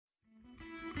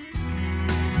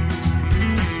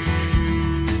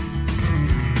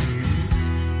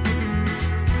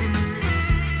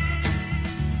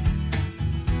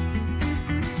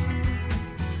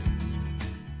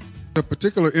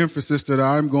particular emphasis that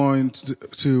I'm going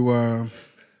to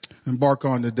embark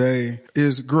on today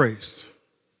is grace.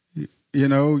 You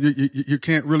know, you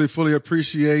can't really fully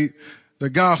appreciate the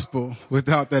gospel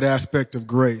without that aspect of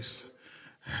grace.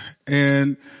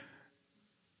 And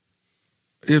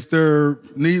if there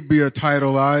need be a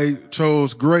title, I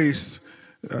chose Grace,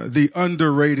 the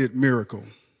Underrated Miracle.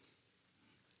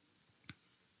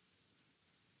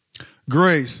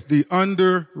 Grace, the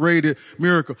underrated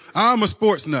miracle. I'm a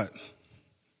sports nut.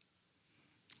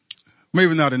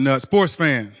 Maybe not a nut, sports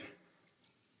fan.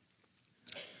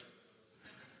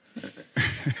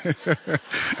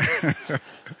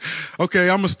 Okay,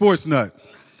 I'm a sports nut.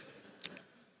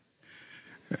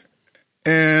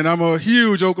 And I'm a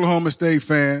huge Oklahoma State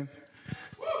fan.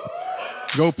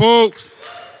 Go Pokes.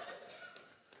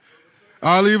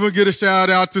 I'll even get a shout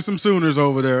out to some Sooners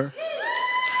over there.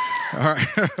 All right.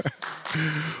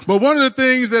 But one of the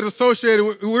things that's associated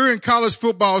with, we're in college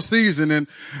football season,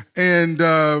 and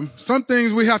some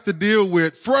things we have to deal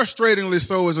with, frustratingly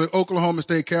so as an Oklahoma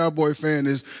State Cowboy fan,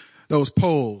 is those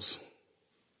polls.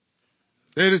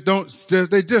 They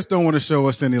just don't want to show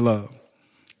us any love.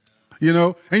 You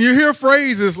know, and you hear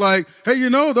phrases like, hey, you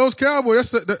know, those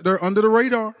Cowboys, they're under the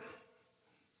radar.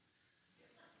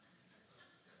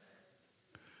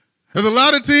 There's a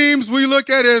lot of teams we look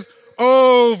at as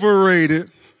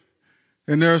overrated,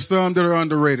 and there are some that are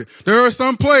underrated. There are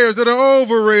some players that are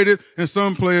overrated and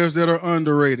some players that are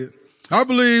underrated. I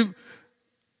believe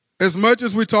as much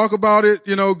as we talk about it,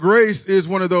 you know, grace is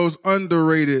one of those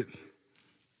underrated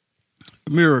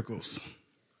miracles.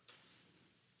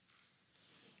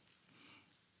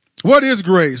 What is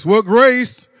grace? Well,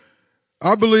 grace,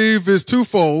 I believe, is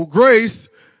twofold. Grace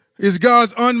is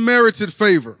God's unmerited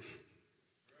favor.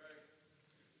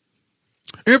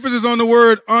 Emphasis on the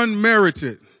word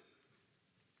unmerited.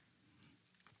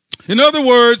 In other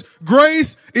words,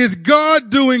 grace is God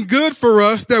doing good for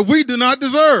us that we do not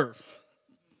deserve.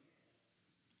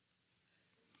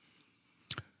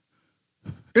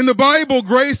 In the Bible,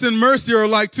 grace and mercy are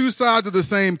like two sides of the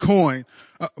same coin.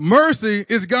 Mercy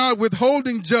is God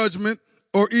withholding judgment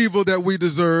or evil that we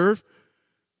deserve.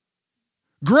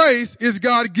 Grace is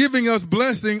God giving us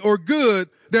blessing or good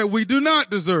that we do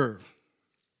not deserve.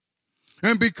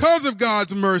 And because of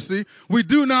God's mercy, we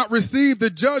do not receive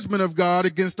the judgment of God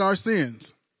against our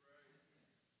sins.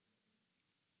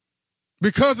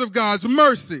 Because of God's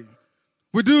mercy,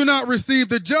 we do not receive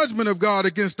the judgment of God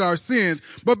against our sins.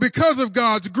 But because of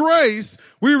God's grace,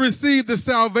 we receive the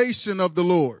salvation of the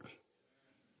Lord.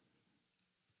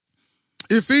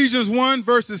 Ephesians 1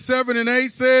 verses 7 and 8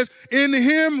 says, in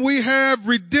him we have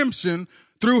redemption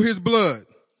through his blood,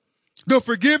 the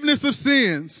forgiveness of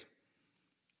sins,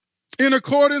 in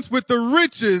accordance with the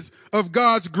riches of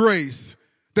God's grace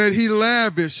that he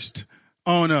lavished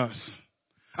on us.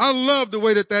 I love the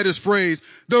way that is phrased.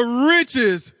 The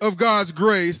riches of God's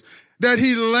grace that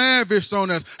he lavished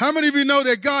on us. How many of you know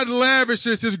that God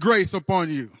lavishes his grace upon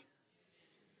you?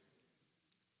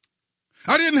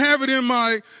 I didn't have it in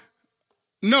my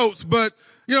notes, but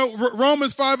you know,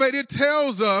 Romans 5:8, it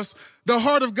tells us the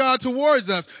heart of God towards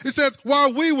us. It says,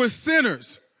 while we were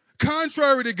sinners,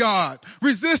 contrary to God,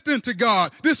 resistant to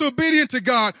God, disobedient to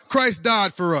God, Christ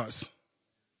died for us.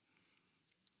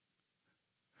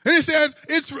 And it says,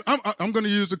 I'm going to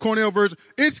use the Cornell version.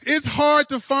 It's hard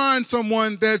to find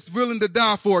someone that's willing to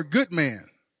die for a good man.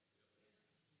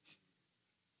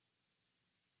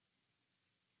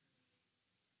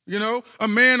 You know, a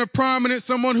man of prominence,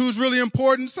 someone who's really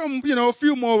important. A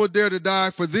few more would dare to die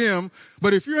for them.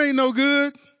 But if you ain't no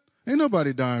good, ain't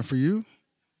nobody dying for you.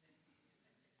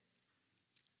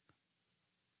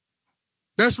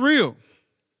 That's real.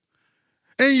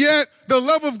 And yet the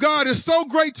love of God is so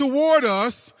great toward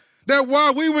us that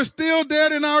while we were still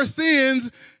dead in our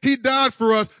sins, he died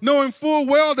for us, knowing full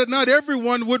well that not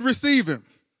everyone would receive him.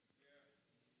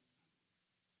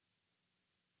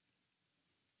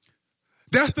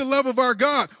 That's the love of our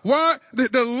God. Why?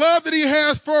 The love that he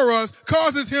has for us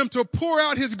causes him to pour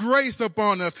out his grace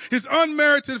upon us, his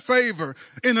unmerited favor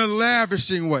in a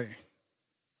lavishing way.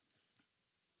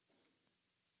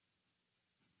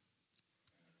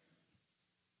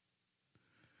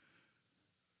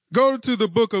 Go to the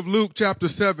book of Luke chapter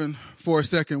 7 for a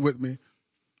second with me.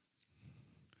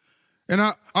 And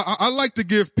I like to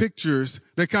give pictures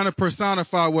that kind of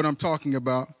personify what I'm talking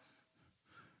about.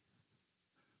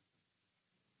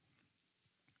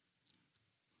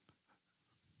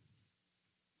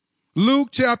 Luke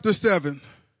chapter 7.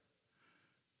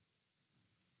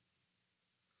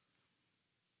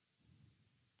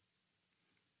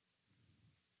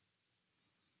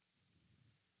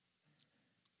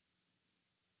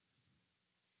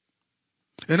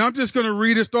 And I'm just going to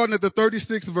read it starting at the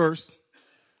 36th verse.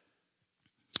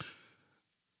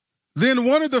 Then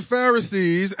one of the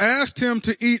Pharisees asked him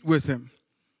to eat with him.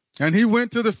 And he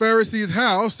went to the Pharisee's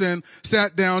house and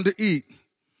sat down to eat.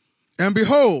 And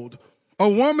behold, a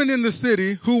woman in the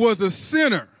city who was a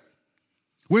sinner,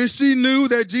 when she knew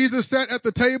that Jesus sat at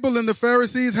the table in the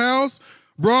Pharisee's house,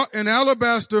 brought an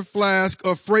alabaster flask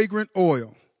of fragrant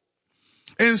oil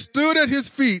and stood at his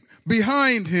feet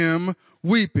behind him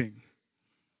weeping.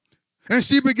 And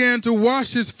she began to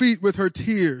wash his feet with her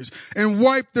tears and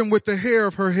wiped them with the hair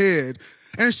of her head.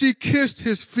 And she kissed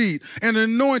his feet and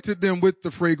anointed them with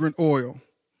the fragrant oil.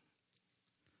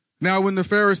 Now when the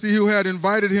Pharisee who had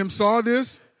invited him saw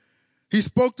this, he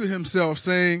spoke to himself,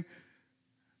 saying,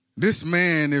 this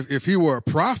man, if he were a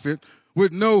prophet,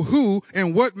 would know who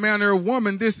and what manner of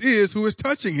woman this is who is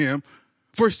touching him,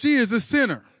 for she is a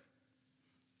sinner.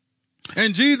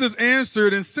 And Jesus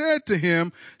answered and said to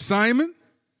him, Simon,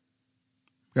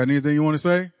 got anything you want to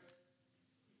say?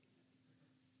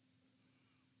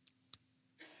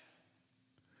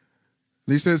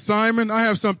 He said, Simon, I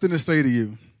have something to say to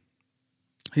you.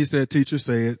 He said, teacher,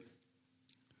 say it.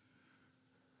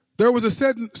 There was a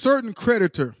certain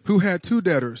creditor who had two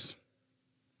debtors.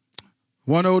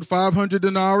 One owed 500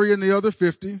 denarii and the other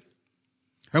 50.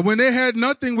 And when they had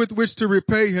nothing with which to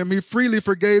repay him, he freely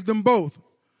forgave them both.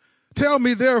 Tell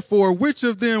me, therefore, which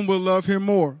of them will love him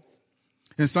more?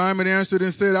 And Simon answered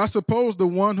and said, I suppose the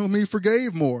one whom he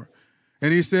forgave more.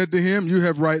 And he said to him, you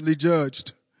have rightly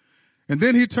judged. And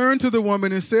then he turned to the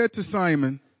woman and said to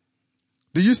Simon,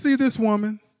 do you see this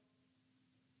woman?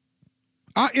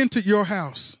 I entered your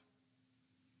house.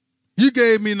 You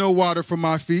gave me no water for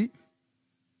my feet,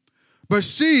 but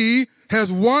she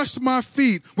has washed my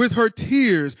feet with her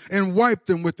tears and wiped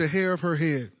them with the hair of her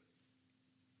head.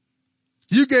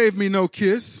 You gave me no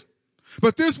kiss,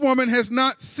 but this woman has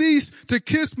not ceased to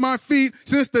kiss my feet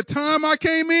since the time I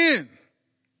came in.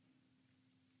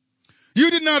 You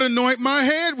did not anoint my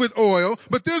head with oil,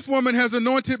 but this woman has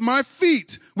anointed my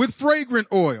feet with fragrant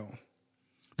oil.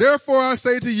 Therefore I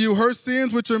say to you, her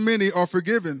sins, which are many, are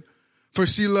forgiven, for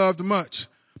she loved much.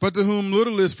 But to whom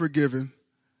little is forgiven,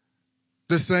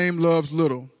 the same loves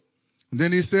little. And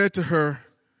then he said to her,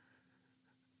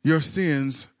 your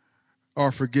sins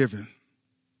are forgiven.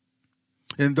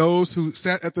 And those who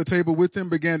sat at the table with him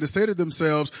began to say to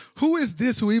themselves, who is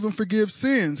this who even forgives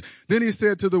sins? Then he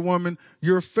said to the woman,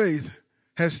 your faith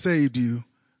has saved you.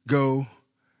 Go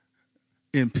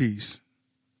in peace.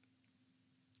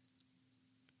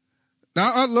 Now,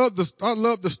 I love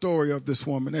the story of this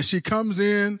woman as she comes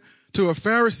in to a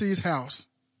Pharisee's house,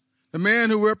 the man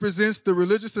who represents the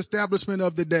religious establishment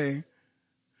of the day,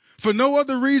 for no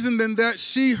other reason than that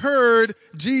she heard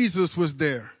Jesus was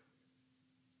there.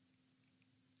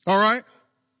 All right?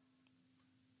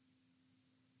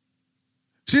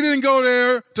 She didn't go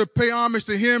there to pay homage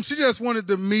to him. She just wanted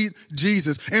to meet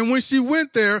Jesus. And when she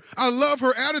went there, I love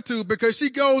her attitude because she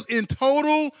goes in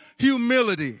total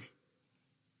humility.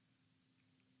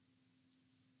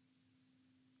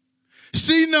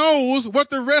 She knows what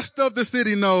the rest of the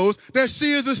city knows, that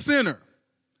she is a sinner.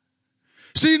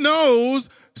 She knows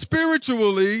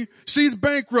spiritually she's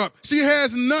bankrupt. She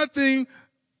has nothing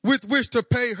with which to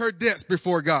pay her debts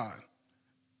before God.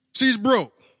 She's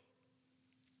broke.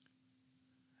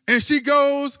 And she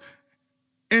goes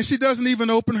and she doesn't even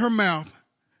open her mouth.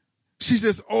 She's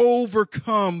just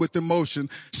overcome with emotion.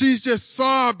 She's just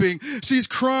sobbing. She's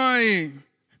crying.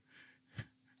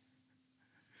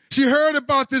 She heard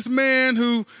about this man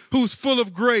who's full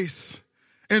of grace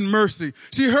and mercy.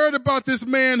 She heard about this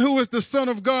man who is the Son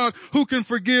of God who can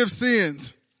forgive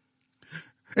sins.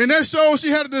 And that shows she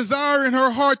had a desire in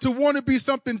her heart to want to be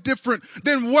something different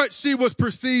than what she was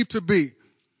perceived to be.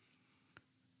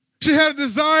 She had a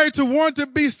desire to want to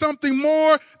be something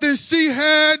more than she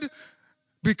had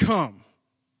become.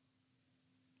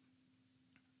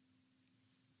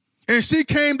 And she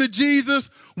came to Jesus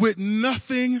with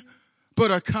nothing but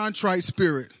a contrite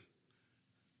spirit.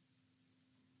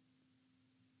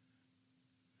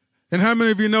 And how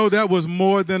many of you know that was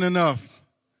more than enough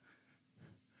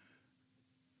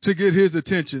to get his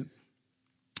attention?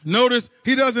 Notice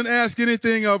he doesn't ask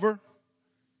anything of her.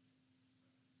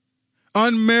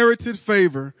 Unmerited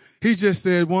favor. He just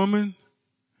said, woman,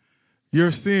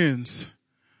 your sins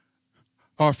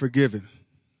are forgiven.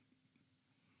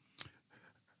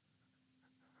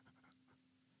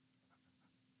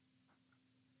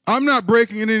 I'm not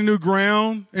breaking any new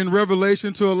ground in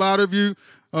Revelation to a lot of you.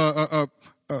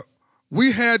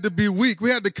 We had to be weak. We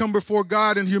had to come before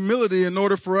God in humility in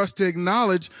order for us to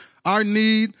acknowledge our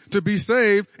need to be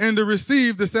saved and to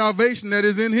receive the salvation that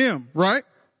is in him, right?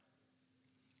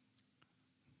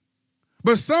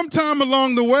 But sometime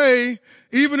along the way,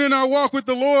 even in our walk with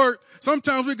the Lord,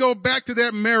 sometimes we go back to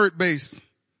that merit-based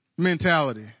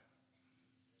mentality.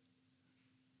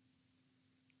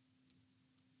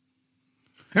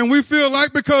 And we feel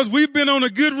like because we've been on a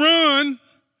good run,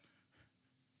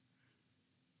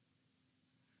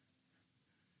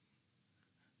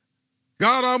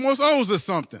 God almost owes us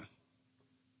something.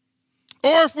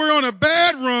 Or if we're on a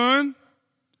bad run,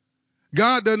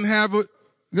 God doesn't have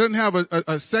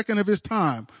a second of his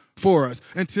time for us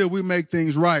until we make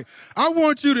things right. I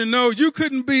want you to know you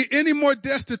couldn't be any more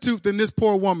destitute than this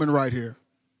poor woman right here.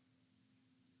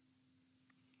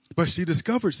 But she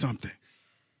discovered something.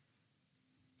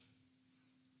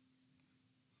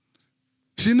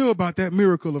 She knew about that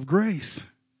miracle of grace.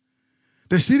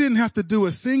 That she didn't have to do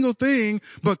a single thing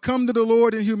but come to the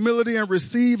Lord in humility and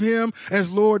receive him as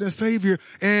Lord and Savior.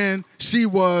 And she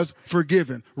was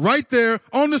forgiven. Right there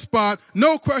on the spot,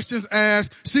 no questions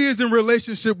asked. She is in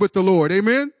relationship with the Lord.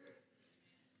 Amen?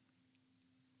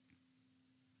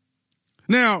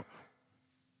 Now,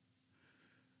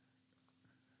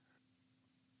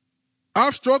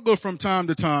 I've struggled from time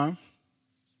to time.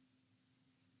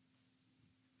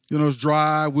 You know, it's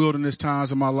dry wilderness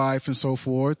times in my life and so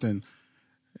forth. And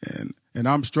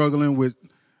I'm struggling with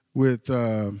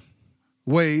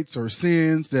weights or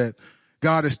sins that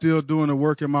God is still doing the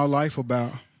work in my life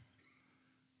about.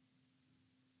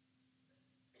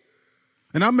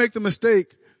 And I make the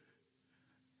mistake,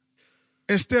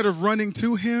 instead of running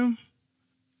to him,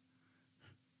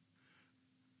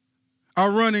 I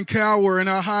run and cower and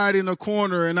I hide in a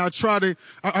corner and I try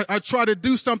to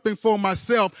do something for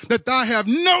myself that I have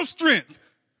no strength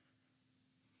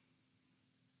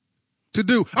to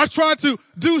do. I try to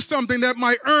do something that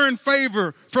might earn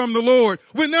favor from the Lord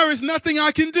when there is nothing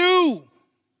I can do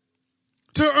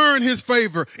to earn his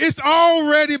favor. It's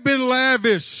already been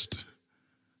lavished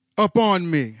upon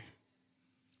me.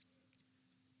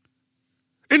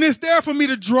 And it's there for me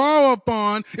to draw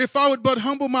upon if I would but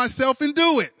humble myself and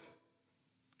do it.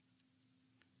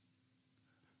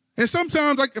 And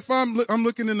sometimes, like if I'm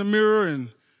looking in the mirror and,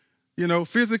 you know,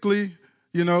 physically,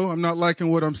 you know, I'm not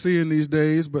liking what I'm seeing these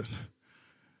days, but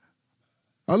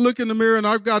I look in the mirror and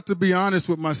I've got to be honest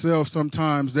with myself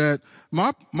sometimes that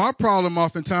my problem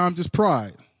oftentimes is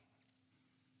pride.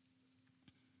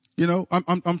 You know,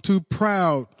 I'm too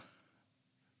proud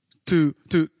to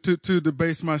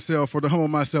debase myself or to humble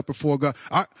myself before God.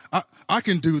 I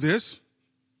can do this.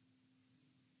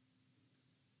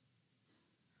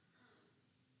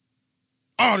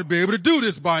 I ought to be able to do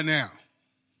this by now.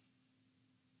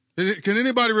 Can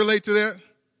anybody relate to that?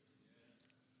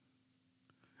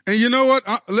 And you know what?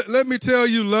 Let me tell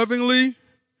you lovingly,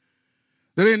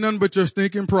 that ain't nothing but your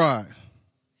stinking pride.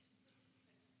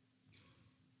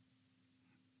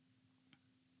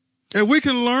 And we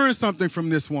can learn something from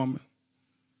this woman.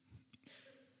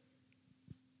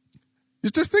 You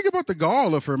just think about the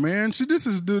gall of her, man.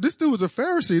 This dude was a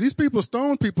Pharisee. These people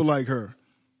stone people like her.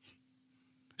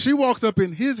 She walks up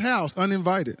in his house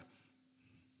uninvited.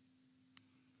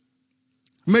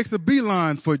 Makes a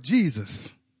beeline for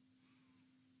Jesus.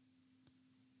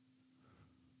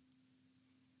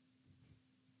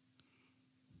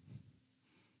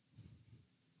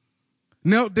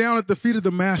 Knelt down at the feet of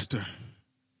the master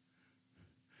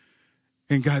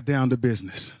and got down to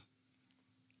business.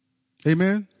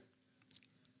 Amen?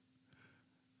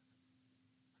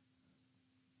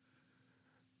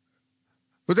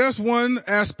 But that's one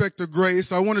aspect of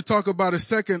grace. I want to talk about a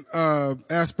second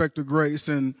aspect of grace.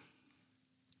 And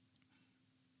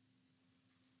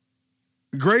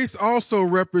grace also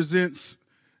represents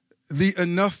the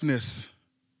enoughness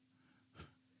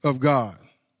of God.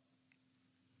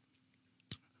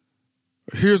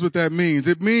 Here's what that means.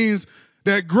 It means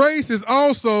that grace is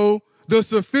also the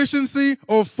sufficiency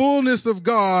or fullness of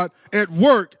God at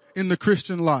work in the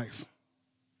Christian life.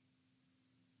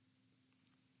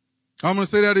 I'm going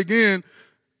to say that again.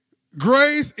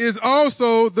 Grace is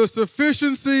also the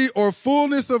sufficiency or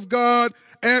fullness of God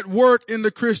at work in the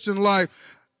Christian life.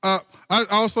 I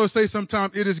also say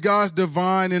sometimes it is God's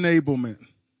divine enablement.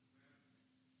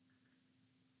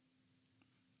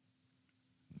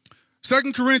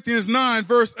 2 Corinthians 9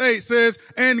 verse 8 says,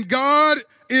 and God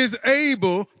is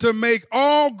able to make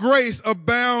all grace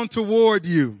abound toward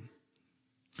you,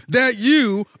 that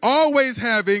you, always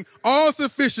having all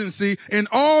sufficiency in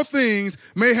all things,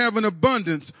 may have an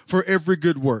abundance for every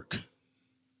good work.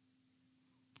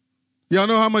 Y'all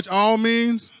know how much all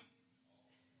means?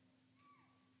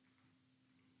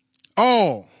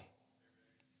 All.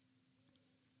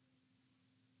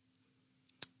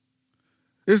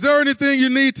 Is there anything you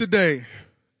need today?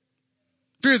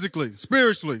 Physically,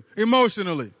 spiritually,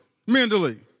 emotionally,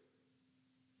 mentally?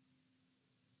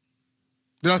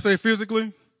 Did I say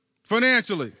physically?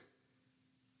 Financially?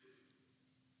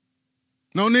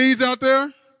 No needs out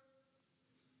there?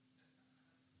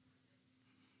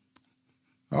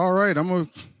 All right, I'm going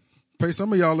to pay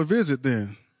some of y'all a visit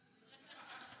then.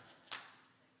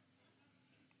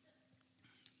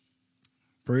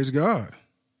 Praise God.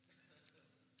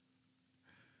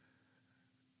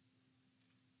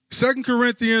 2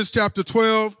 Corinthians chapter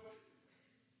 12,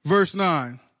 verse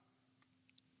 9.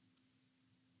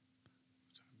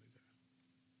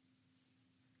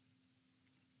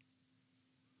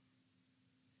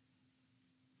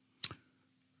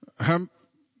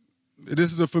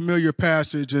 This is a familiar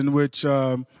passage in which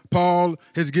Paul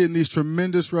is getting these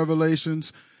tremendous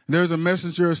revelations. There's a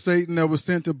messenger of Satan that was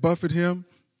sent to buffet him.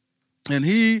 And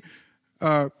he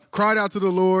cried out to the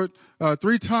Lord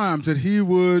 3 times that he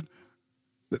would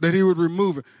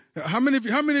remove it. How many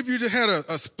of you just had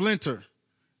a splinter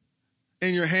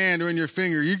in your hand or in your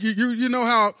finger? You know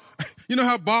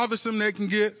how bothersome that can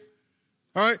get?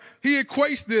 All right. He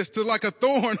equates this to like a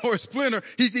thorn or a splinter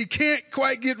he can't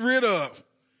quite get rid of.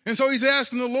 And so he's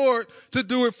asking the Lord to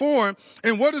do it for him.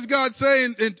 And what does God say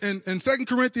in 2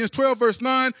 Corinthians 12, verse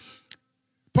 9?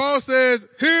 Paul says,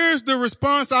 here's the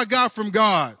response I got from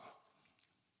God.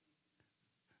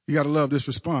 You got to love this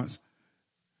response.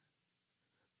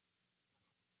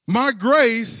 My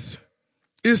grace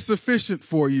is sufficient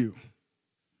for you.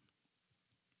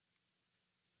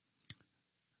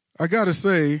 I got to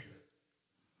say,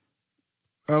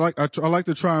 I like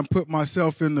to try and put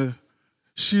myself in the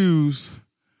shoes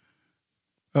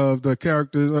of the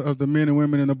characters of the men and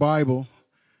women in the Bible.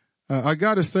 I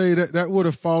got to say that would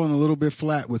have fallen a little bit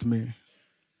flat with me.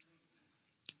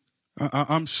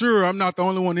 I'm sure I'm not the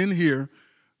only one in here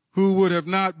who would have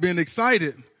not been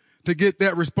excited to get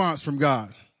that response from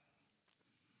God.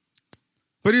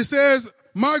 But he says,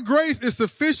 my grace is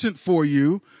sufficient for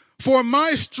you, for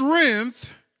my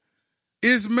strength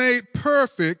is made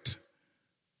perfect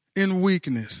in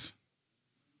weakness.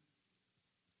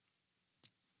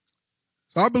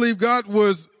 So I believe God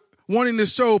was wanting to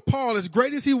show Paul, as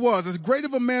great as he was, as great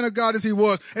of a man of God as he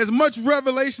was, as much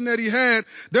revelation that he had,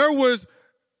 there was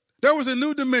a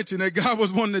new dimension that God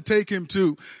was wanting to take him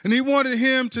to. And he wanted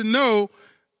him to know,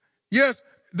 yes,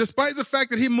 despite the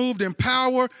fact that he moved in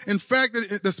power,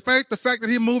 despite the fact that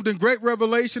he moved in great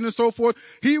revelation and so forth,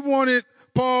 he wanted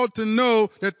Paul to know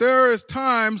that there is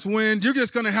times when you're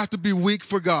just going to have to be weak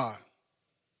for God.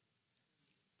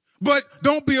 But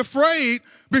don't be afraid,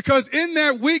 because in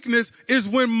that weakness is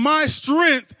when my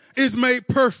strength is made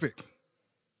perfect.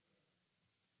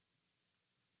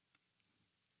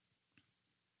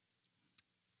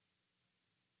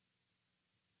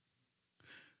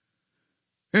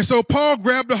 And so Paul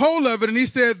grabbed a hold of it and he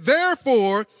said,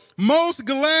 therefore, most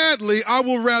gladly, I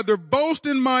will rather boast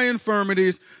in my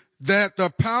infirmities, that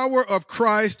the power of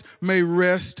Christ may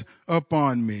rest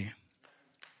upon me.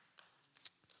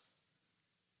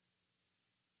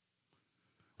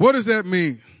 What does that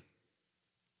mean?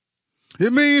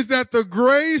 It means that the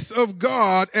grace of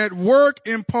God at work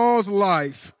in Paul's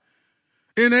life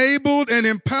enabled and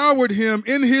empowered him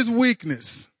in his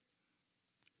weakness.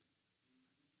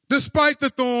 Despite the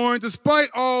thorns, despite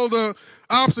all the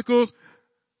obstacles,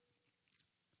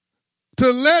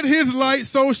 to let his light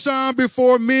so shine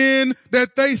before men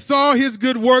that they saw his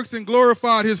good works and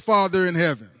glorified his Father in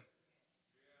heaven.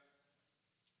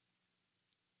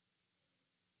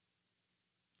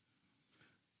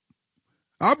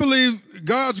 I believe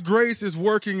God's grace is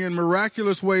working in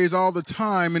miraculous ways all the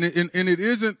time, and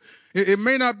it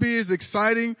may not be as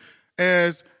exciting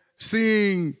as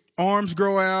seeing arms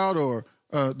grow out or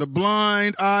the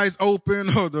blind eyes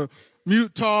open or the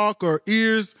mute talk or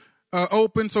ears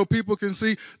open so people can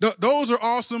see. Those are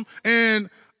awesome. And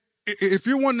if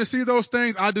you're wanting to see those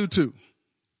things, I do too.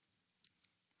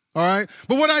 All right.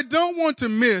 But what I don't want to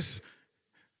miss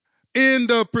in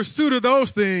the pursuit of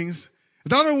those things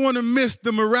is I don't want to miss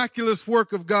the miraculous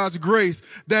work of God's grace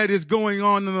that is going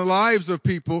on in the lives of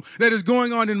people, that is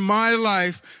going on in my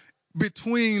life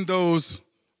between those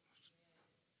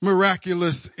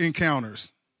miraculous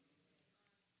encounters.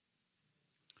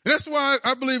 And that's why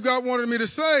I believe God wanted me to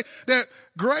say that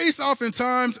grace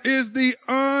oftentimes is the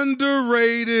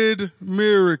underrated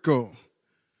miracle.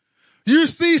 You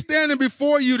see standing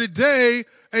before you today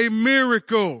a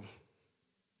miracle.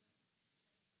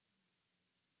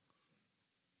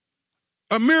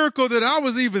 A miracle that I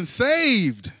was even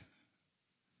saved.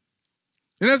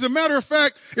 And as a matter of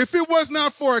fact, if it was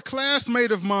not for a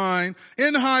classmate of mine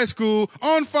in high school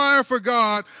on fire for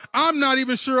God, I'm not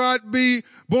even sure I'd be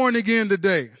born again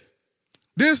today.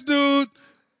 This dude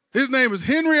His name is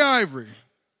Henry Ivory.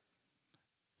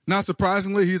 Not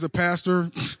surprisingly, he's a pastor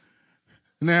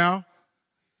now.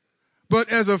 But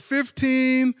as a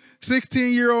 15,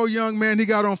 16-year-old young man, he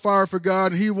got on fire for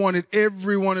God, and he wanted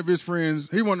every one of his friends,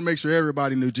 he wanted to make sure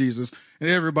everybody knew Jesus and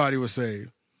everybody was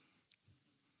saved.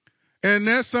 And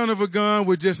that son of a gun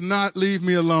would just not leave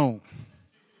me alone.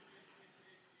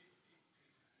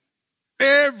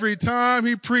 Every time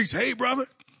he preached, hey, brother.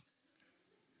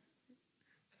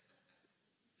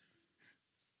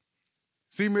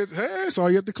 See me, hey, I saw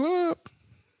you at the club.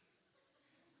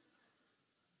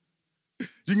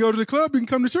 You can go to the club, you can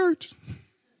come to church.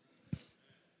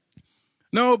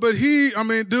 No, but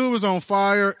dude was on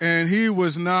fire, and he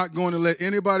was not going to let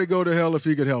anybody go to hell if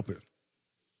he could help it.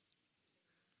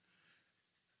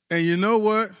 And you know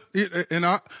what?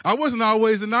 I wasn't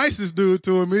always the nicest dude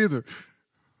to him either.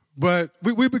 But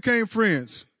we became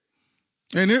friends.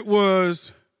 And he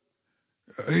was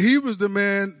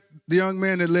the young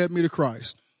man that led me to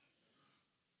Christ.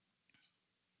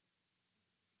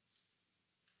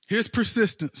 His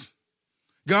persistence.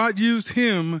 God used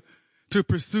him to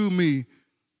pursue me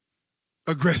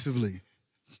aggressively.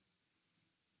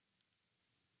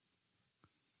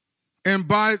 And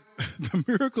by the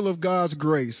miracle of God's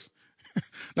grace,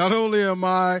 not only am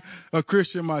I a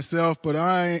Christian myself, but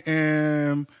I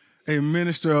am a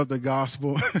minister of the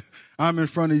gospel. I'm in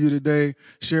front of you today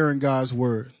sharing God's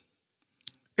word.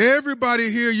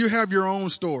 Everybody here, you have your own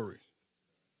story.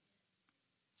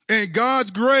 And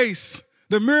God's grace,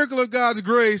 the miracle of God's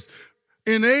grace,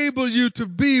 enables you to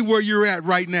be where you're at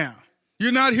right now.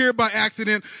 You're not here by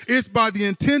accident. It's by the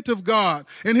intent of God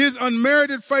and his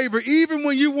unmerited favor. Even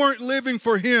when you weren't living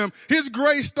for him, his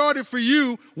grace started for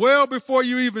you well before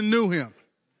you even knew him.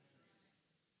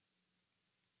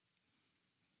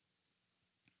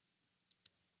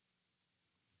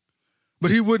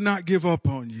 But he would not give up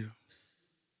on you.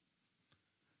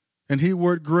 And he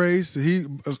worked grace.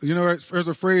 There's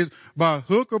a phrase, by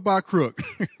hook or by crook.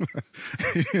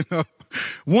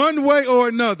 One way or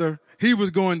another, he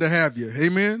was going to have you.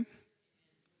 Amen.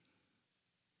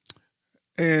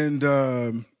 And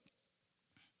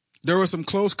there were some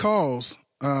close calls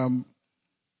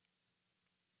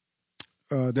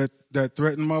that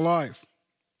threatened my life.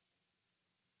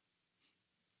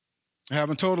 I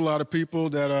haven't told a lot of people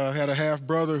that I had a half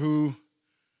brother who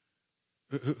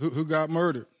got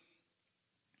murdered.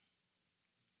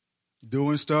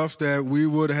 Doing stuff that we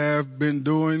would have been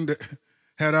doing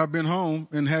had I been home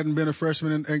and hadn't been a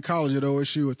freshman in college at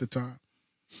OSU at the time.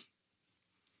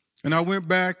 And I went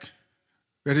back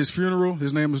at his funeral.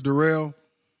 His name was Darrell.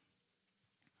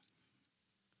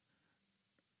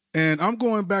 And I'm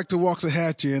going back to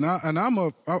Waxahachie, and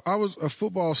I was a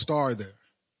football star there,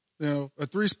 a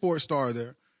 3-sport star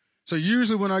there. So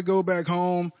usually when I go back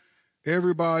home,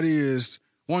 everybody is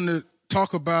wanting to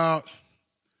talk about,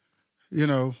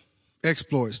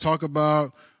 exploits, talk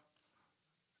about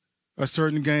a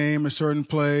certain game, a certain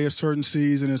play, a certain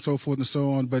season, and so forth and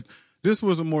so on. But this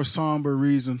was a more somber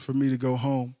reason for me to go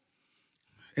home.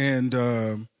 And,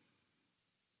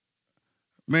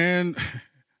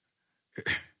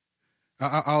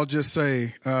 I'll just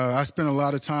say, I spent a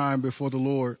lot of time before the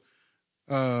Lord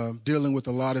dealing with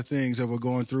a lot of things that were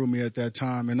going through me at that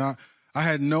time. And I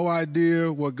had no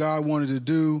idea what God wanted to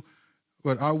do,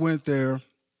 but I went there.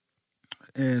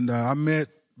 And I met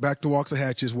back to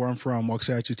Waxahachie is where I'm from,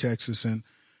 Waxahachie, Texas. And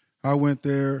I went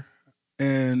there,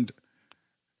 and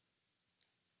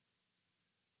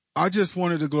I just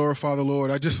wanted to glorify the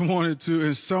Lord. I just wanted to,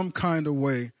 in some kind of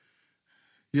way,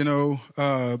 be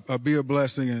a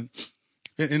blessing.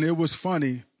 And it was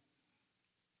funny.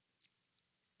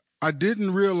 I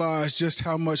didn't realize just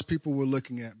how much people were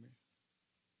looking at me.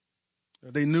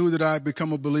 They knew that I had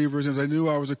become a believer, and they knew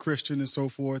I was a Christian and so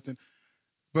forth.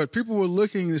 But people were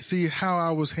looking to see how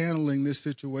I was handling this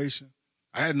situation.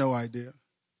 I had no idea.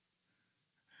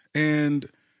 And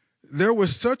there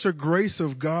was such a grace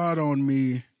of God on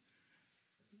me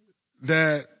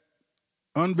that,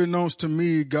 unbeknownst to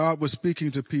me, God was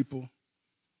speaking to people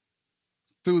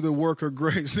through the work of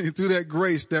grace, through that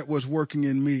grace that was working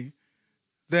in me,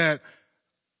 that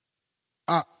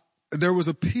there was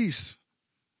a peace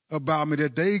about me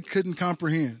that they couldn't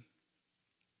comprehend.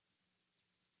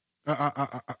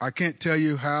 I can't tell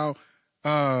you how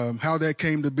that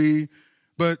came to be,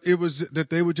 but it was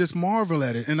that they would just marvel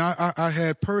at it. And I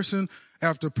had person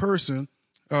after person,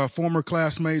 former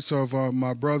classmates of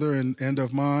my brother and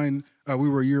of mine. We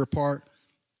were a year apart.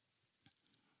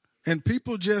 And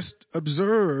people just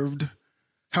observed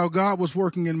how God was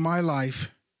working in my life.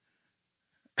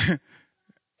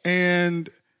 And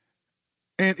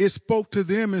it spoke to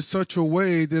them in such a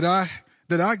way that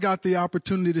that I got the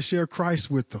opportunity to share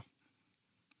Christ with them.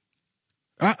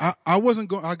 I wasn't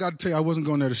going, I got to tell you, I wasn't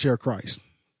going there to share Christ.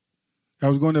 I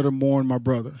was going there to mourn my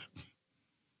brother.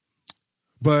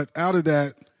 But out of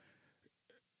that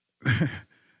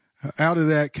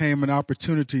came an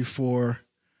opportunity for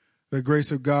the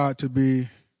grace of God to be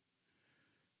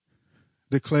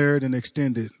declared and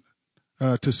extended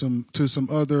to some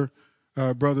other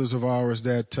brothers of ours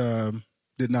that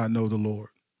did not know the Lord.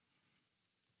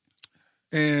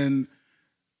 And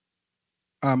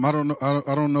I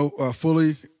don't know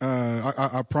fully.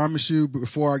 I promise you,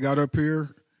 before I got up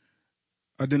here,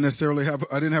 I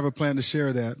didn't have a plan to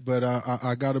share that, but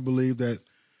I got to believe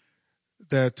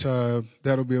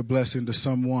that'll be a blessing to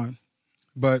someone.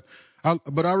 But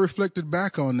I reflected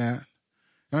back on that,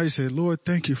 and I just said, Lord,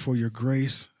 thank you for your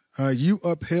grace. You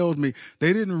upheld me.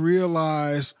 They didn't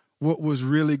realize what was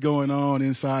really going on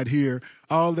inside here.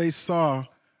 All they saw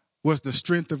was the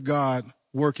strength of God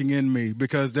working in me,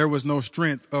 because there was no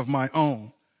strength of my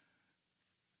own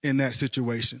in that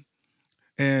situation.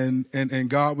 And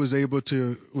God was able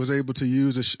to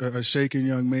use a shaken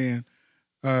young man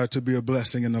to be a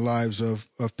blessing in the lives of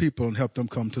people and help them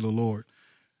come to the Lord.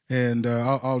 And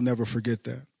I'll never forget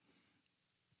that.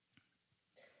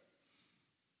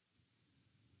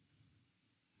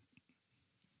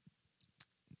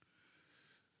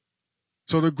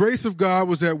 So the grace of God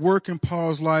was at work in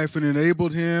Paul's life and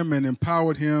enabled him and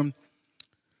empowered him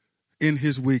in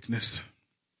his weakness.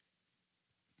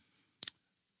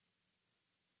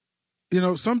 You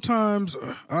know, sometimes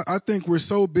I think we're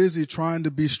so busy trying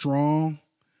to be strong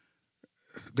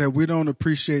that we don't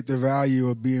appreciate the value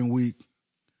of being weak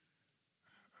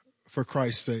for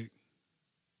Christ's sake.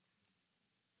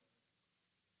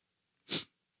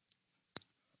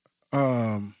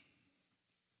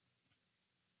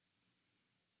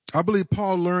 I believe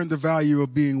Paul learned the value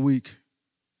of being weak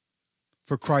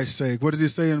for Christ's sake. What does he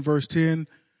say in verse 10?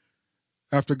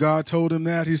 After God told him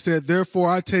that, he said, therefore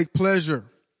I take pleasure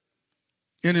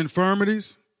in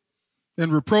infirmities,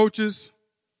 in reproaches,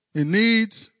 in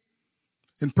needs,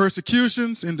 in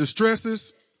persecutions, in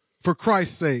distresses, for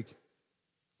Christ's sake.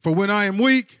 For when I am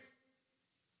weak,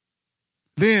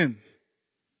 then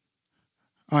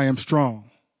I am strong.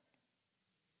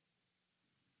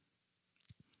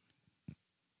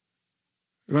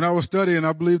 When I was studying,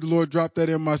 I believe the Lord dropped that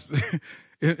in my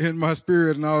in my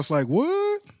spirit, and I was like,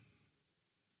 what?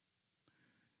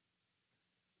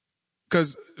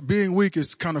 Because being weak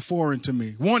is kind of foreign to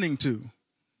me. Wanting to,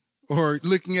 or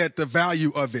looking at the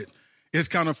value of it, is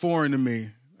kind of foreign to me.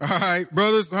 All right,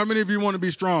 brothers, how many of you want to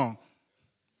be strong?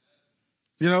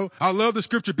 You know, I love the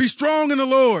scripture, be strong in the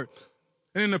Lord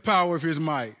and in the power of his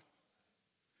might.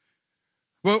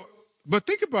 Well, but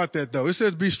think about that, though. It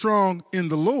says be strong in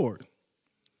the Lord.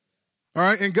 All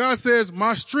right, and God says,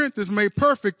 my strength is made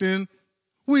perfect in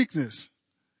weakness.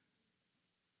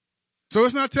 So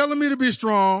it's not telling me to be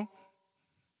strong.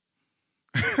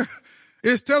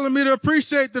 It's telling me to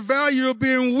appreciate the value of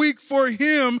being weak for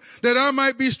him, that I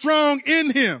might be strong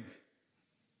in him.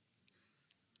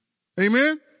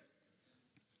 Amen.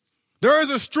 There is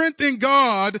a strength in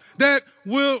God that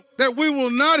we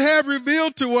will not have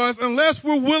revealed to us unless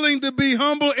we're willing to be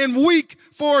humble and weak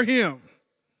for him.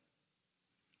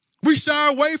 We shy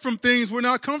away from things we're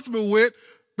not comfortable with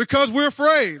because we're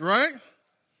afraid, right?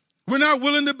 We're not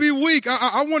willing to be weak.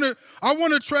 I want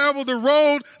to travel the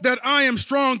road that I am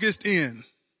strongest in.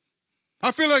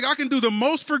 I feel like I can do the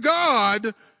most for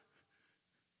God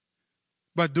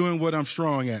by doing what I'm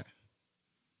strong at.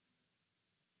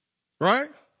 Right?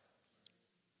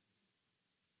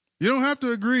 You don't have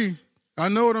to agree. I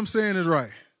know what I'm saying is right.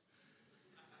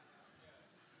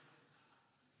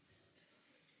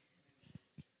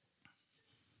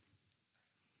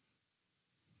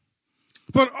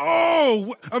 But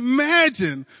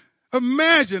imagine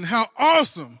how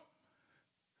awesome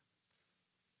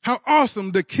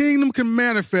the kingdom can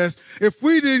manifest if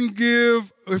we didn't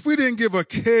give a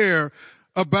care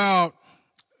about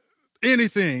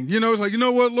anything. You know, it's like, you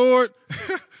know what, Lord?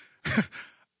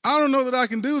 I don't know that I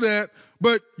can do that,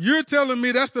 but you're telling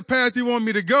me that's the path you want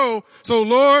me to go. So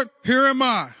Lord, here am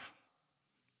I.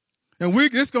 And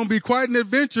it's going to be quite an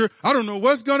adventure. I don't know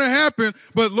what's going to happen,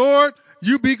 but Lord,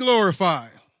 you be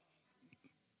glorified.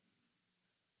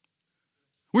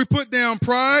 We put down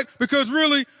pride because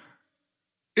really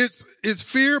it's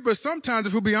fear, but sometimes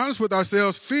if we'll be honest with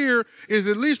ourselves, fear is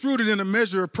at least rooted in a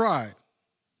measure of pride.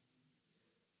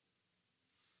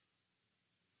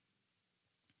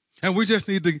 And we just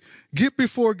need to get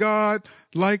before God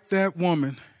like that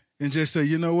woman and just say,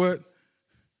 you know what?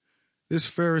 This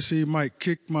Pharisee might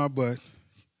kick my butt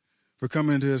for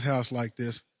coming into his house like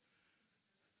this.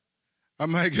 I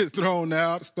might get thrown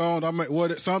out, stoned. I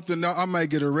might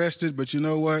get arrested, but you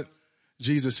know what?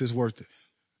 Jesus is worth it.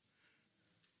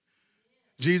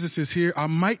 Jesus is here. I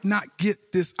might not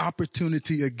get this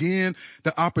opportunity again.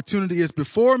 The opportunity is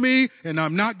before me, and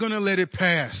I'm not going to let it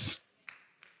pass.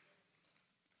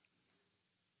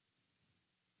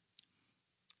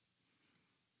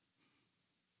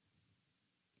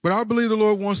 But I believe the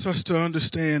Lord wants us to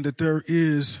understand that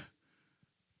His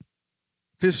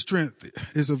strength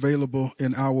is available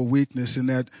in our weakness, and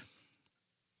that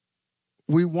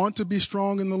we want to be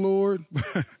strong in the Lord,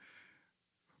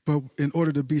 but in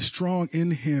order to be strong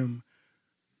in Him,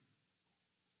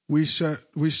 we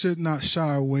should not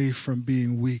shy away from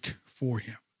being weak for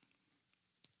Him.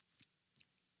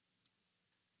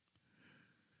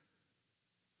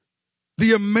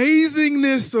 The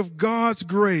amazingness of God's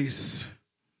grace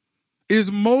is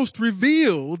most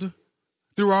revealed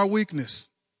through our weakness.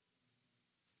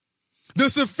 The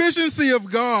sufficiency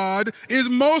of God is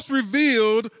most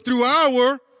revealed through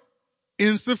our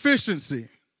insufficiency.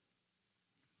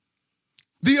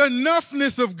 The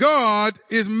enoughness of God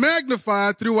is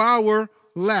magnified through our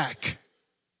lack.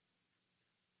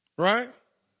 Right?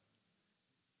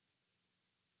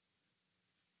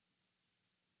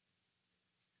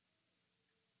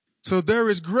 So there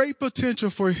is great potential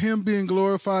for Him being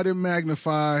glorified and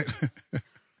magnified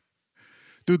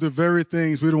through the very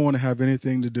things we don't want to have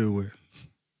anything to do with.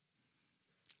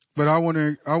 But I want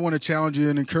to challenge you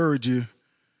and encourage you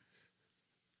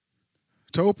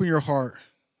to open your heart.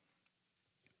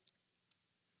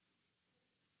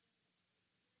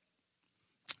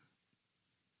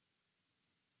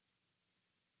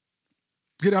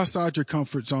 Get outside your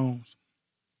comfort zones.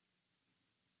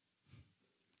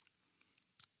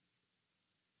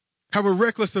 Have a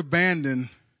reckless abandon.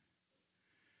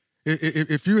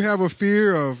 If you have a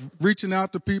fear of reaching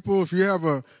out to people, if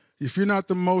you're not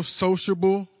the most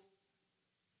sociable,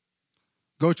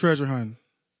 go treasure hunting.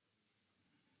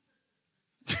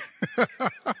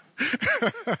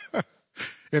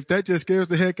 If that just scares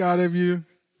the heck out of you,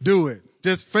 do it.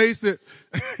 Just face it.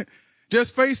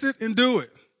 Just face it and do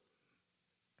it.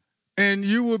 And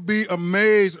you will be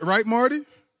amazed, right, Marty?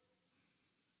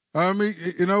 I mean,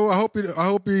 I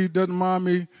hope he doesn't mind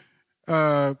me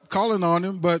calling on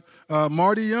him, but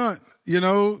Marty Yunt,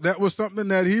 that was something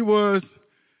that he was,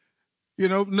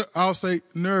 I'll say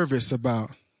nervous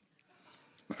about.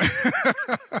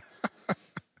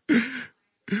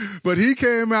 But he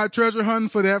came out treasure hunting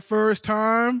for that first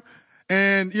time,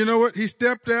 and you know what? He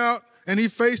stepped out and he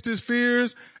faced his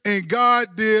fears, and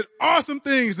God did awesome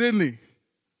things, didn't He?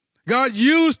 God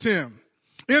used him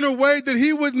in a way that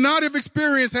he would not have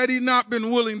experienced had he not been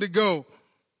willing to go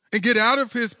and get out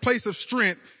of his place of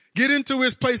strength, get into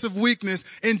his place of weakness,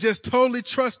 and just totally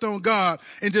trust on God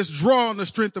and just draw on the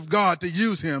strength of God to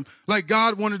use him like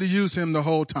God wanted to use him the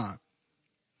whole time.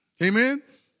 Amen?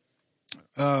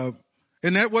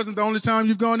 And that wasn't the only time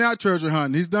you've gone out treasure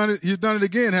hunting. He's done it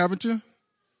again, haven't you?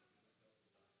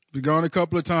 You've gone a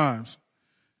couple of times.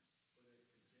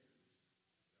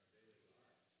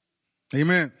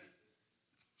 Amen.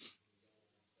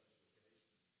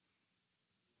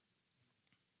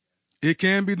 It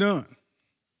can be done.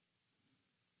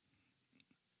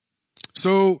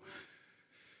 So,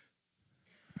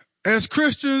 as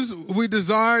Christians, we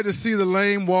desire to see the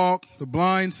lame walk, the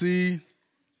blind see,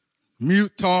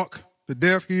 mute talk, the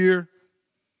deaf hear,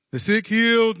 the sick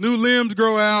healed, new limbs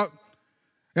grow out,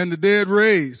 and the dead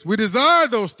raised. We desire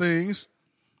those things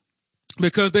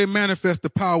because they manifest the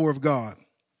power of God.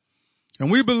 And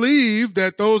we believe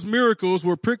that those miracles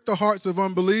will prick the hearts of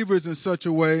unbelievers in such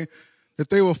a way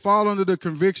that they will fall under the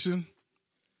conviction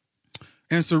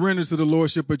and surrender to the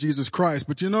lordship of Jesus Christ.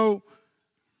 But it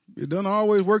doesn't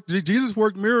always work. Jesus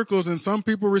worked miracles, and some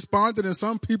people responded and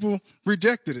some people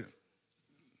rejected it.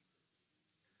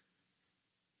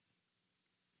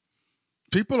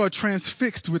 People are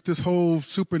transfixed with this whole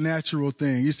supernatural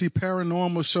thing. You see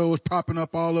paranormal shows popping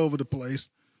up all over the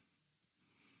place.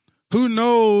 Who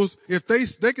knows if they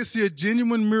can see a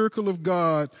genuine miracle of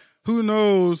God, who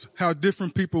knows how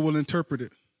different people will interpret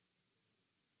it.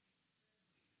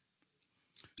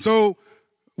 So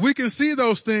we can see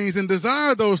those things and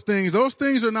desire those things. Those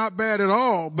things are not bad at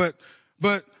all, but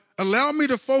allow me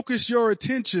to focus your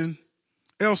attention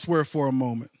elsewhere for a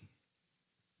moment.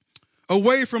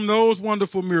 Away from those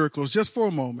wonderful miracles, just for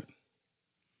a moment.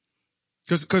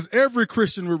 Because every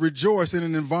Christian will rejoice in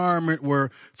an environment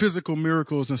where physical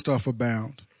miracles and stuff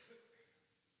abound.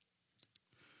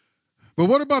 But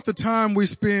what about the time we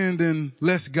spend in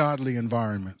less godly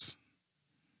environments?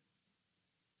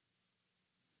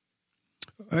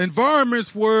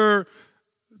 Environments where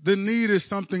the need is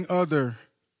something other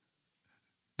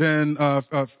than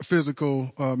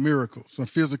physical miracles or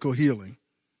physical healing.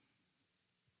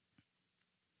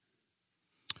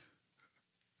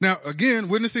 Now, again,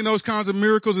 witnessing those kinds of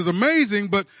miracles is amazing,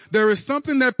 but there is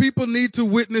something that people need to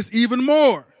witness even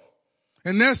more.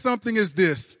 And that something is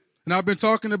this. And I've been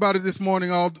talking about it this morning,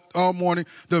 all morning.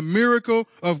 The miracle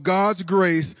of God's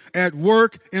grace at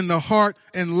work in the heart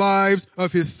and lives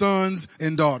of his sons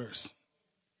and daughters.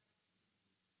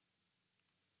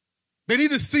 They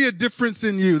need to see a difference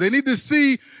in you. They need to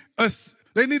see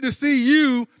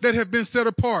you that have been set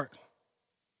apart.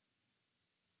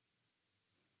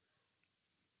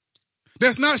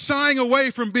 That's not shying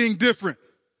away from being different.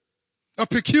 A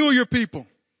peculiar people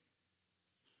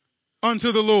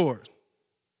unto the Lord.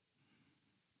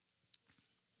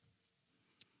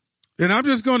 And I'm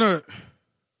just going to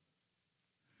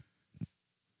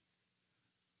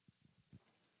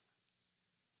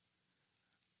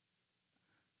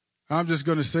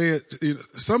say it.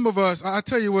 Some of us, I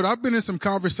tell you what, I've been in some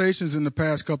conversations in the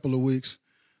past couple of weeks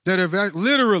that have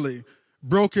literally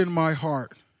broken my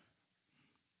heart.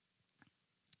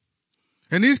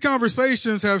 And these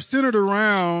conversations have centered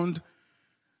around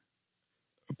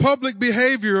public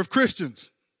behavior of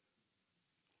Christians.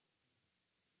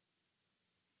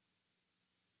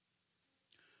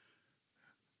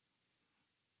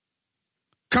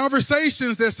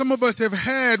 Conversations that some of us have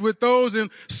had with those in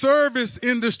service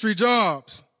industry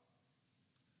jobs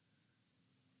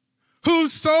who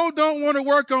so don't want to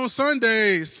work on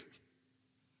Sundays.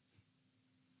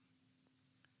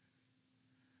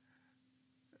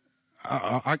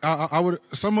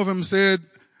 Some of them said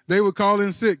they would call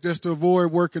in sick just to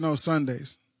avoid working on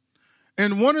Sundays.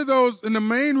 And the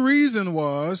main reason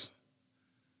was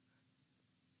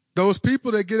those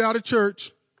people that get out of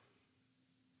church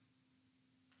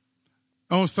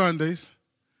on Sundays,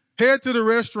 head to the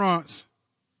restaurants,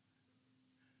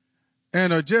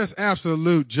 and are just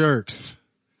absolute jerks.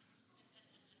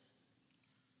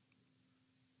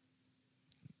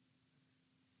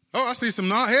 Oh, I see some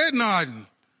head nodding.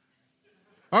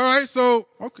 All right, so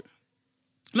okay.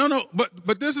 No,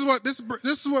 but this is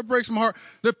what breaks my heart.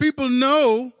 The people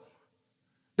know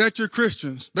that you're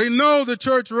Christians. They know the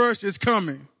church rush is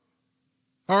coming.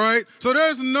 All right? So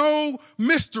there's no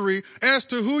mystery as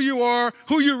to who you are,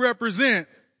 who you represent.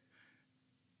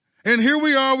 And here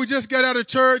we are, we just got out of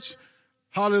church.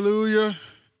 Hallelujah.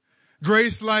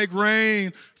 Grace like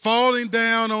rain falling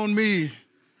down on me.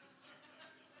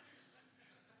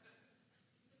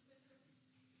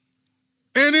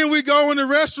 And then we go into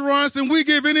restaurants and we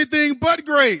give anything but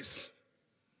grace.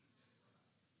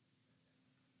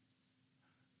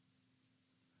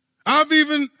 I've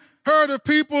even heard of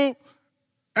people,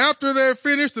 after they're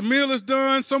finished, the meal is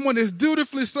done, someone has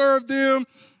dutifully served them,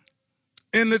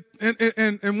 and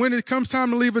when it comes time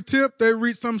to leave a tip, they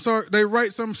write some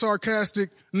sarcastic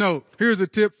note. Here's a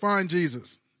tip, find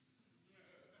Jesus.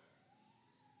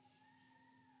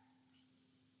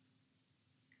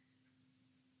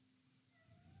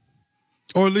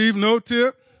 Or leave no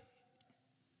tip.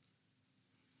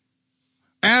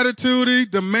 Attitude,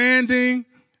 demanding,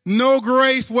 no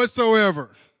grace whatsoever.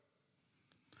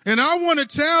 And I want to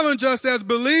challenge us as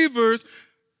believers,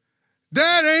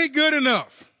 that ain't good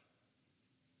enough.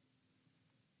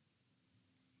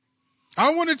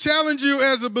 I want to challenge you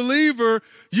as a believer,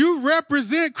 you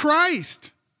represent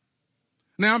Christ.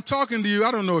 Now I'm talking to you,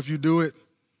 I don't know if you do it,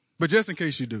 but just in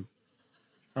case you do.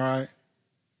 All right.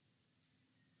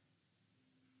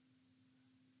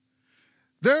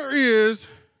 There is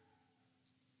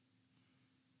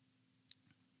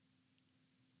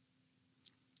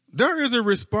a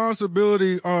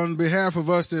responsibility on behalf of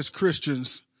us as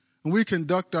Christians when we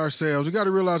conduct ourselves. We got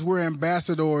to realize we're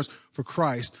ambassadors for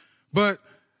Christ. But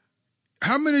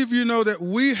how many of you know that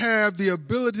we have the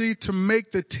ability to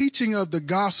make the teaching of the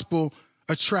gospel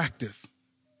attractive?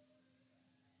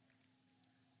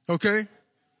 Okay?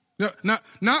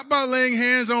 Not by laying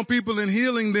hands on people and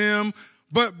healing them,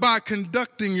 but by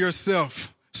conducting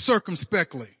yourself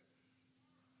circumspectly.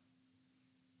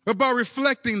 But by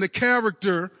reflecting the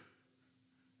character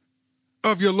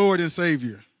of your Lord and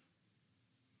Savior.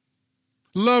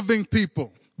 Loving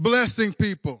people, blessing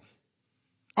people,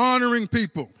 honoring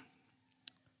people.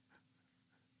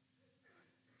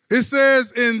 It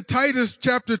says in Titus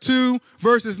chapter 2,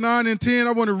 verses 9 and 10,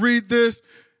 I want to read this.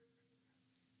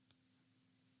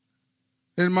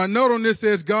 And my note on this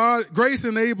says, grace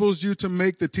enables you to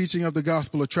make the teaching of the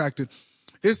gospel attractive.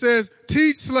 It says,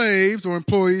 teach slaves or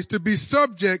employees to be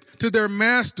subject to their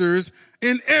masters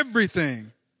in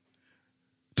everything,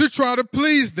 to try to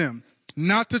please them,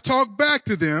 not to talk back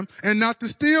to them and not to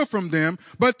steal from them,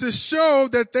 but to show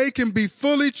that they can be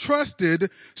fully trusted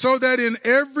so that in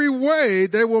every way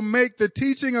they will make the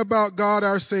teaching about God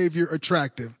our Savior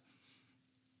attractive.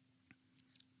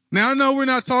 Now, I know we're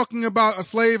not talking about a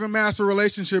slave and master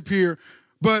relationship here,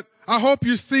 but I hope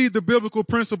you see the biblical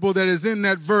principle that is in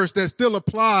that verse that still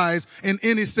applies in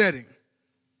any setting.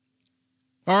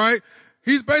 All right?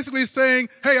 He's basically saying,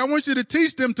 hey, I want you to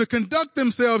teach them to conduct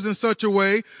themselves in such a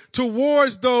way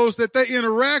towards those that they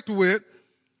interact with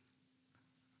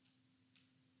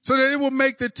so that it will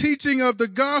make the teaching of the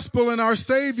gospel and our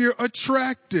Savior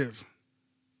attractive.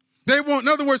 In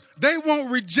other words, they won't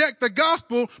reject the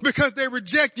gospel because they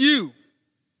reject you.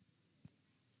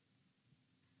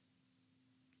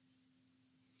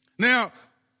 Now,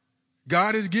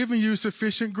 God has given you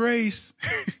sufficient grace.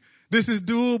 This is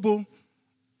doable.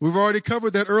 We've already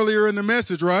covered that earlier in the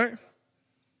message, right?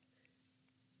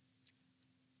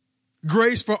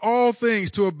 Grace for all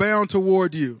things to abound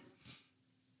toward you.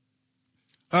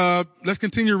 Let's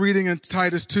continue reading in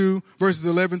Titus 2, verses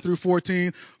 11 through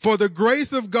 14. For the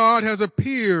grace of God has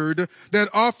appeared that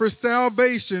offers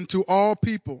salvation to all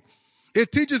people.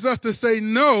 It teaches us to say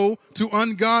no to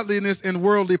ungodliness and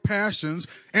worldly passions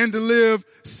and to live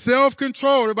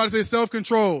self-controlled. Everybody say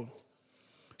self-controlled.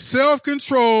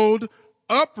 Self-controlled,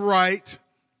 upright,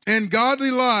 and godly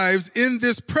lives in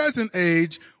this present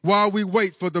age while we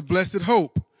wait for the blessed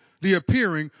hope, the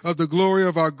appearing of the glory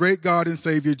of our great God and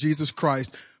Savior, Jesus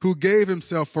Christ, who gave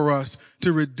himself for us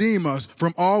to redeem us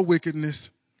from all wickedness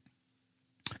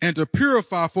and to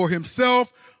purify for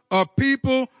himself a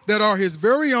people that are his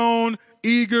very own,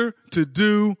 eager to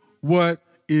do what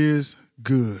is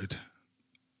good.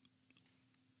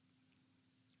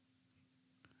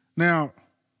 Now,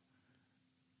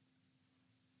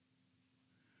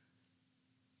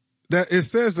 that it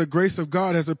says the grace of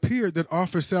God has appeared that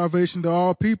offers salvation to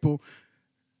all people.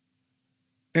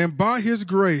 And by his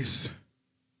grace,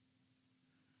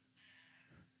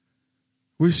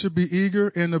 we should be eager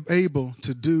and able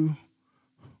to do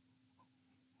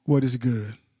what is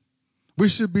good. We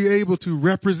should be able to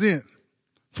represent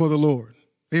for the Lord.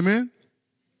 Amen?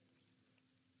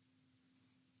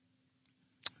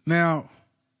 Now,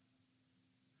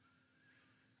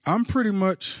 I'm pretty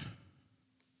much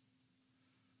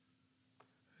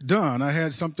done. I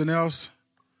had something else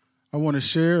I want to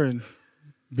share, and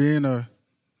being a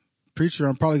preacher,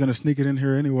 I'm probably going to sneak it in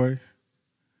here anyway.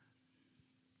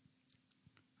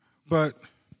 But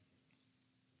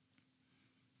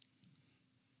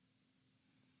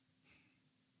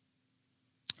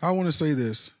I want to say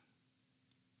this,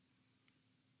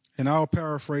 and I'll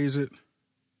paraphrase it.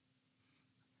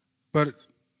 But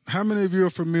how many of you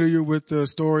are familiar with the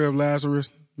story of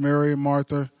Lazarus, Mary and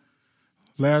Martha?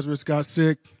 Lazarus got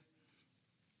sick.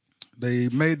 They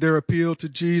made their appeal to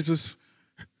Jesus.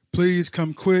 Please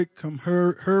come quick, come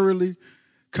hurriedly,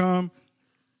 come.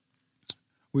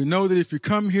 We know that if you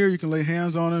come here, you can lay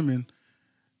hands on him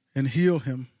and heal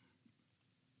him.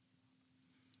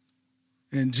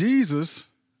 And Jesus,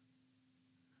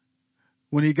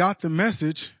 when he got the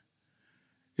message,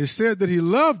 it said that he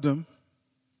loved them,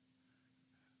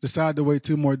 decided to wait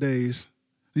 2 more days.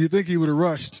 Do you think he would have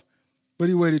rushed? But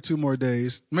he waited 2 more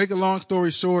days. Make a long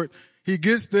story short, he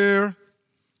gets there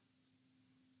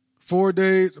 4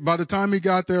 days. By the time he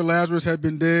got there, Lazarus had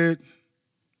been dead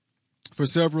for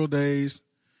several days.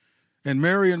 And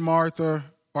Mary and Martha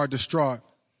are distraught.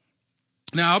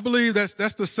 Now, I believe that's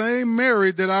the same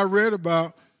Mary that I read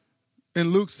about in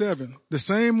Luke 7. The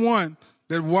same one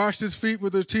that washed his feet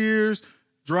with her tears,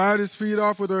 dried his feet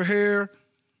off with her hair,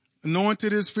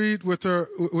 anointed his feet with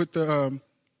the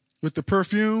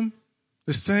perfume.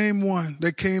 The same one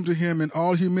that came to him in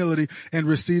all humility and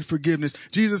received forgiveness.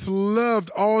 Jesus loved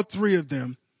all 3 of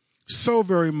them so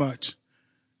very much.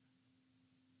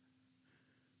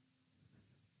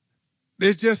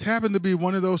 It just happened to be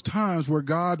one of those times where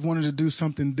God wanted to do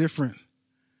something different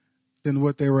than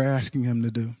what they were asking him to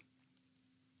do.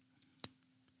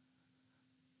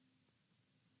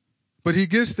 But he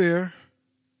gets there,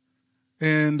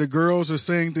 and the girls are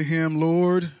saying to him,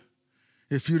 Lord,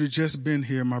 if you'd have just been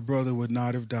here, my brother would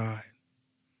not have died.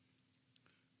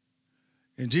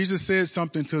 And Jesus said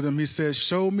something to them. He said,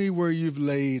 show me where you've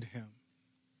laid him.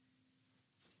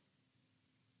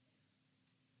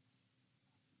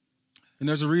 And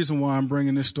there's a reason why I'm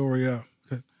bringing this story up.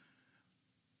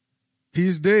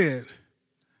 He's dead.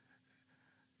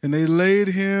 And they laid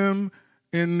him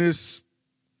in this,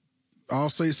 I'll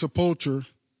say sepulcher,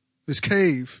 this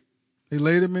cave. They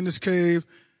laid him in this cave,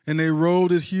 and they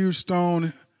rolled this huge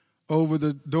stone over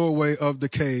the doorway of the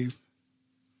cave.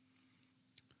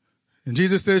 And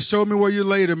Jesus said, show me where you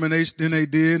laid him. And they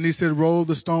did. And he said, roll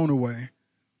the stone away.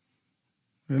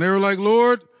 And they were like,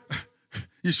 Lord,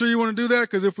 you sure you want to do that?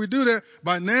 Because if we do that,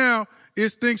 by now, it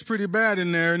stinks pretty bad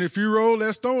in there. And if you roll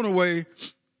that stone away,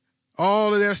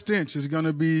 all of that stench is going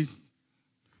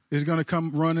to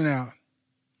come running out.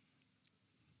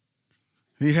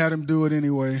 He had him do it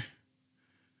anyway.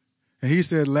 And he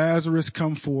said, Lazarus,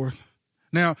 come forth.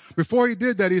 Now, before he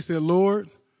did that, he said, Lord,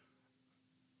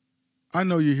 I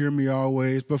know you hear me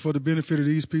always, but for the benefit of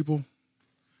these people,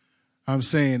 I'm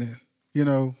saying it. You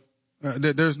know,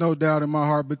 there's no doubt in my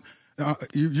heart, but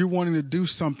you're wanting to do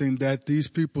something that these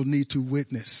people need to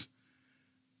witness.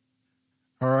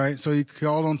 All right. So he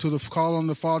called on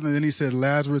the Father, and then he said,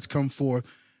 Lazarus, come forth.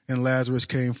 And Lazarus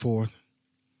came forth,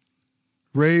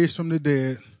 raised from the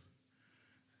dead,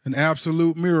 an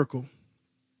absolute miracle.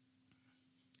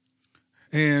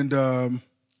 And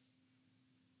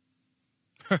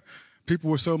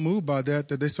people were so moved by that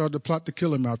they started to plot to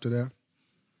kill him after that.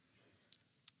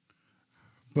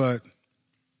 But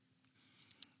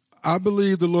I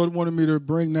believe the Lord wanted me to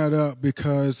bring that up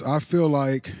because I feel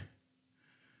like,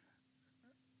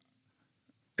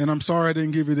 and I'm sorry I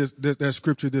didn't give you that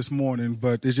scripture this morning,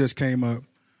 but it just came up.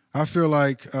 I feel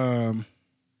like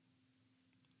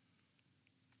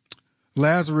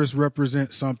Lazarus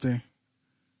represents something.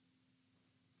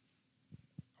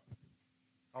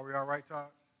 Are we all right, Todd?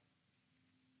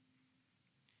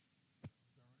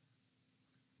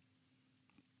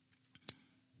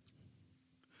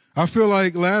 I feel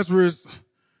like Lazarus,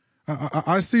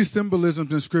 I see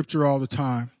symbolisms in Scripture all the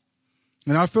time.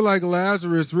 And I feel like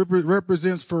Lazarus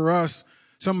represents for us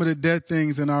some of the dead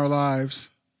things in our lives.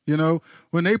 You know,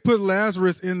 when they put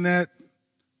Lazarus in that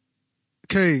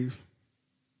cave,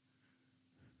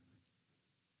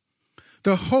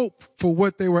 the hope for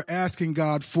what they were asking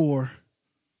God for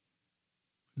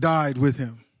died with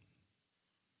him.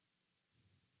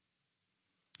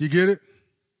 You get it?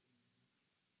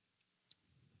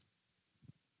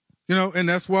 You know, and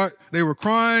that's what they were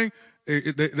crying.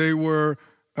 They were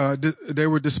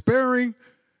despairing.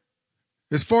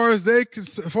 As far as they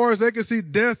could see,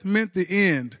 death meant the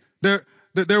end.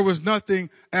 There was nothing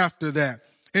after that.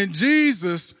 And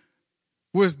Jesus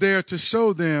was there to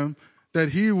show them that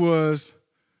he was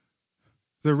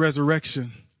the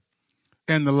resurrection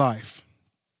and the life.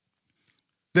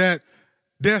 That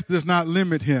death does not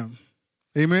limit him.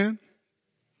 Amen?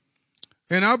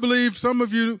 And I believe some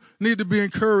of you need to be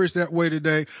encouraged that way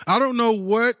today. I don't know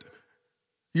what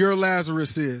your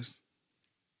Lazarus is.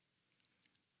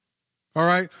 All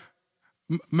right?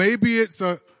 Maybe it's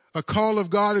a call of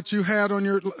God that you had on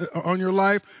your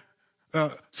life.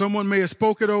 Someone may have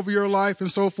spoken over your life and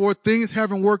so forth. Things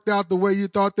haven't worked out the way you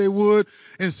thought they would.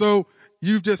 And so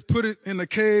you've just put it in the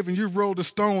cave and you've rolled a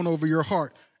stone over your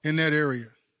heart in that area.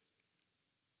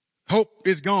 Hope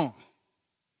is gone.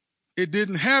 It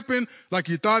didn't happen like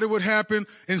you thought it would happen.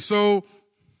 And so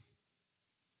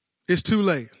it's too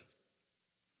late.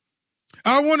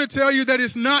 I want to tell you that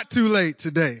it's not too late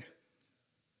today.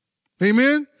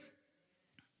 Amen.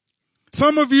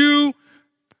 Some of you,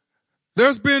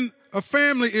 there's been a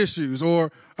family issues or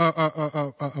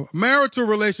a marital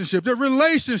relationship, a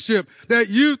relationship that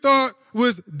you thought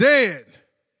was dead.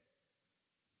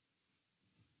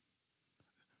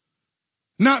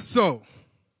 Not so.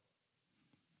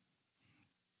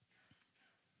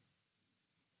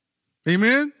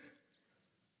 Amen.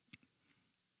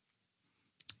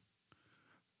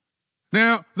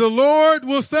 Now, the Lord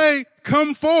will say,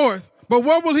 come forth. But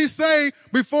what will he say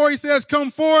before he says,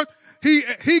 come forth? He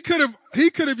could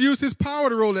have used his power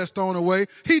to roll that stone away.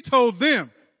 He told them,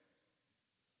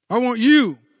 I want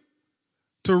you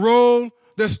to roll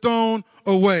the stone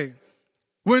away.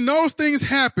 When those things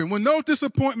happen, when those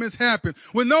disappointments happen,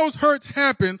 when those hurts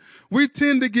happen, we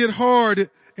tend to get hard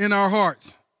in our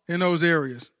hearts in those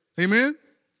areas. Amen?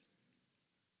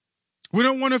 We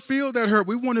don't want to feel that hurt.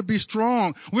 We want to be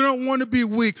strong. We don't want to be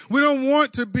weak. We don't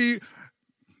want to be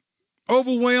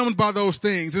overwhelmed by those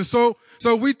things. And so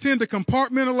we tend to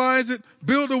compartmentalize it,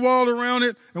 build a wall around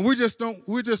it, and we just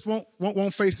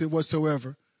won't face it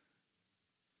whatsoever.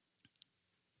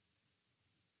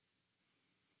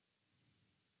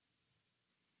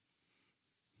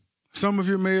 Some of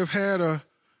you may have had a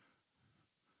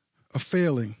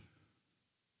failing,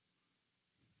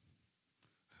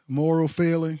 moral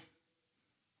failing,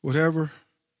 whatever.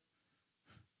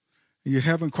 You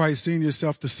haven't quite seen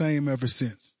yourself the same ever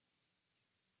since.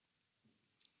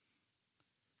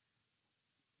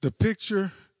 The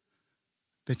picture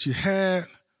that you had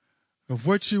of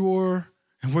what you were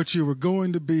and what you were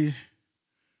going to be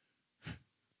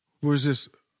was just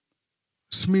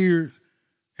smeared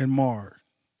and marred.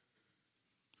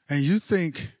 and you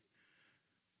think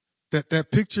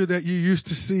that picture that you used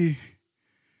to see,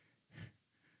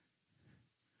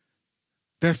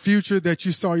 that future that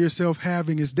you saw yourself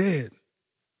having is dead.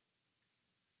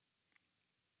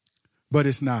 But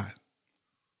it's not.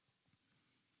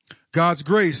 God's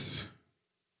grace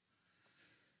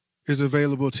is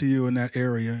available to you in that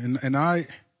area. And I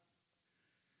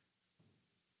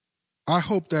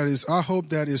hope that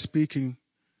is speaking.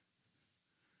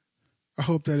 I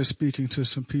hope that is speaking to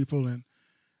some people. And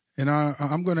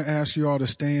I'm going to ask you all to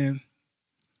stand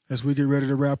as we get ready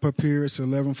to wrap up here. It's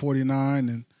 11:49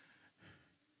 and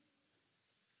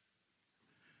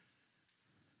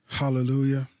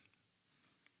hallelujah.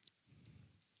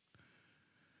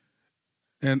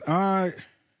 And I'm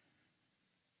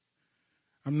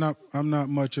not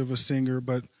much of a singer,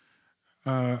 but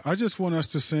I just want us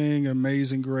to sing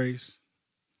Amazing Grace.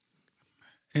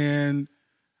 And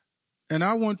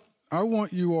I want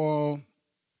you all,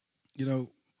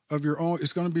 of your own,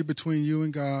 it's going to be between you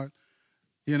and God.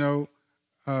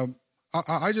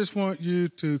 I just want you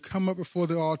to come up before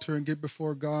the altar and get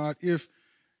before God. If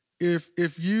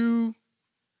anything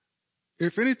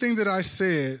that I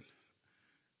said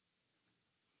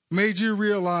made you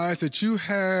realize that you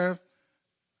have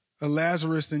a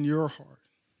Lazarus in your heart,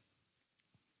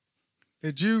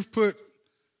 that you've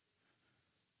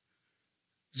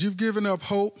given up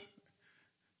hope,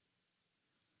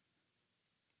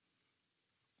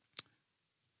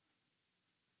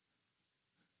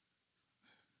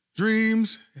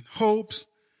 dreams and hopes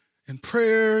and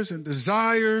prayers and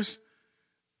desires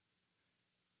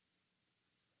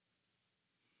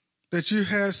that you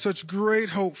had such great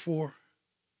hope for.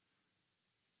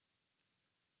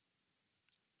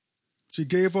 She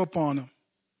gave up on them.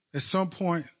 At some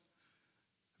point,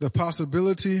 the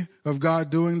possibility of God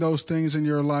doing those things in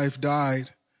your life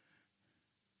died.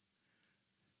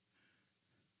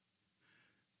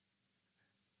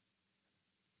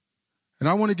 And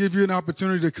I want to give you an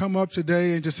opportunity to come up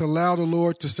today and just allow the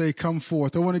Lord to say, come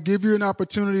forth. I want to give you an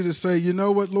opportunity to say, you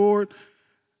know what, Lord?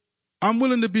 I'm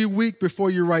willing to be weak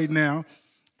before you right now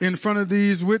in front of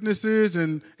these witnesses,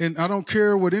 and I don't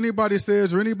care what anybody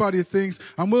says or anybody thinks.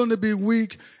 I'm willing to be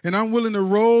weak, and I'm willing to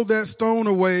roll that stone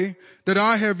away that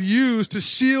I have used to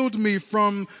shield me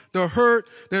from the hurt,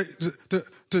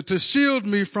 to shield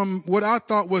me from what I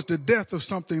thought was the death of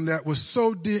something that was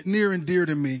so near and dear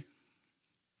to me.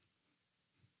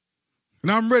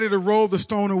 And I'm ready to roll the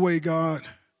stone away, God,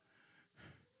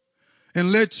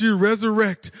 and let you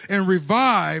resurrect and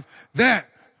revive that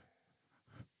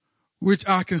which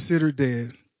I consider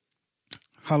dead.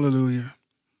 Hallelujah.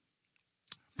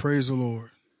 Praise the Lord.